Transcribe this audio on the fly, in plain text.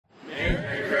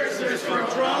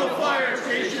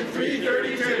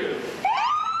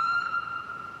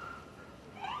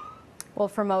Well,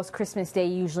 for most, Christmas Day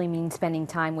usually means spending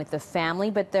time with the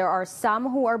family, but there are some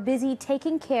who are busy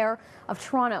taking care of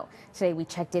Toronto. Today, we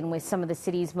checked in with some of the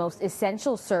city's most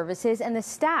essential services and the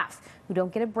staff who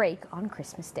don't get a break on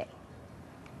Christmas Day.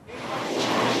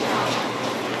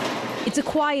 It's a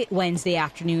quiet Wednesday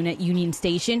afternoon at Union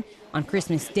Station. On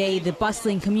Christmas Day, the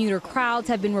bustling commuter crowds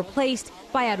have been replaced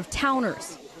by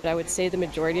out-of-towners. I would say the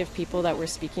majority of people that we're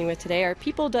speaking with today are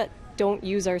people that don't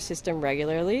use our system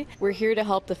regularly. We're here to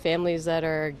help the families that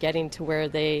are getting to where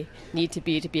they need to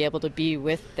be able to be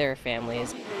with their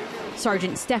families.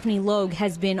 Sergeant Stephanie Logue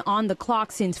has been on the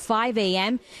clock since 5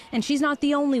 a.m. and she's not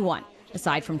the only one.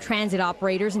 Aside from transit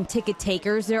operators and ticket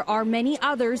takers, there are many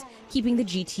others keeping the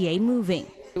GTA moving.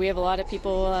 We have a lot of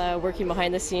people working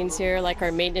behind the scenes here, like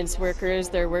our maintenance workers.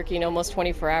 They're working almost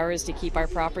 24 hours to keep our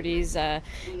properties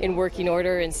in working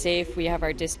order and safe. We have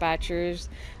our dispatchers,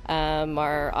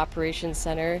 our operations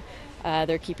center.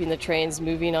 They're keeping the trains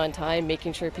moving on time,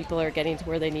 making sure people are getting to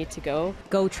where they need to go.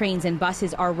 GO trains and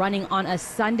buses are running on a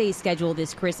Sunday schedule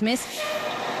this Christmas.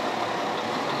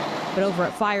 But over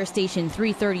at Fire Station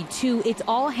 332, it's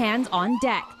all hands on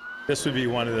deck. This would be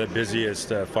one of the busiest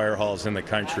fire halls in the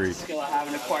country.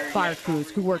 Fire crews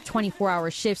who work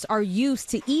 24-hour shifts are used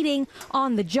to eating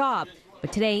on the job.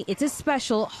 But today, it's a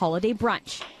special holiday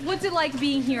brunch. What's it like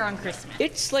being here on Christmas?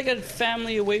 It's like a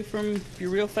family away from your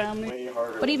real family.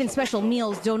 But even special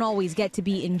meals don't always get to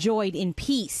be enjoyed in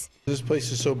peace. This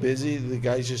place is so busy, the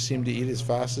guys just seem to eat as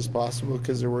fast as possible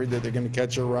because they're worried that they're going to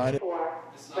catch a ride.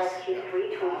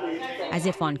 As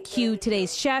if on cue,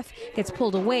 today's chef gets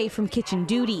pulled away from kitchen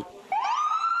duty.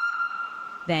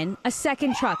 Then a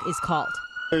second truck is called.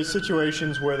 There's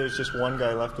situations where there's just one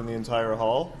guy left in the entire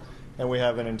hall, and we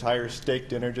have an entire steak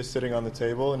dinner just sitting on the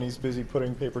table, and he's busy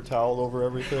putting paper towel over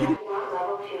everything.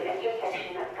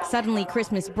 Suddenly,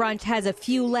 Christmas brunch has a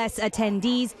few less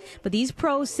attendees, but these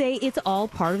pros say it's all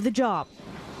part of the job.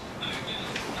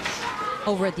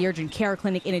 Over at the urgent care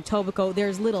clinic in Etobicoke,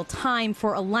 there's little time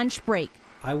for a lunch break.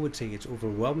 I would say it's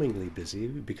overwhelmingly busy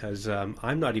because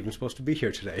I'm not even supposed to be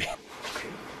here today.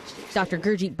 Dr.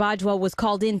 Gurjeet Bajwa was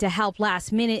called in to help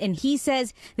last minute, and he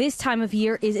says this time of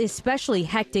year is especially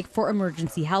hectic for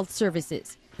emergency health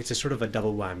services. It's a sort of a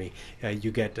double whammy.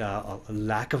 You get a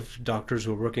lack of doctors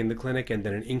who work in the clinic and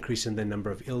then an increase in the number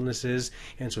of illnesses,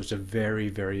 and so it's a very,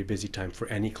 very busy time for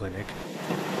any clinic.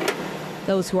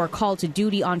 Those who are called to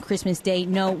duty on Christmas Day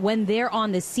know when they're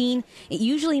on the scene, it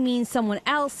usually means someone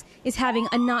else is having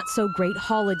a not-so-great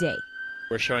holiday.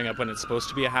 We're showing up when it's supposed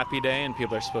to be a happy day and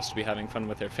people are supposed to be having fun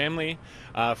with their family.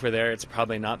 For there, it's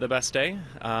probably not the best day.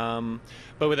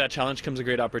 But with that challenge comes a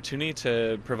great opportunity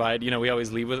to provide, we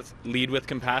always lead with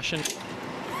compassion.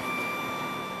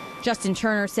 Justin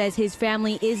Turner says his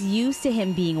family is used to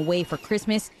him being away for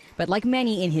Christmas, but like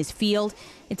many in his field,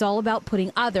 it's all about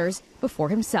putting others before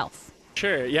himself.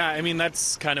 Sure, yeah, I mean,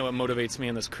 that's kind of what motivates me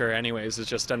in this career anyways, is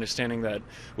just understanding that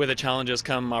with the challenges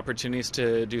come opportunities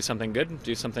to do something good,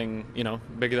 do something,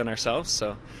 bigger than ourselves.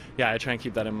 So, yeah, I try and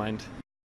keep that in mind.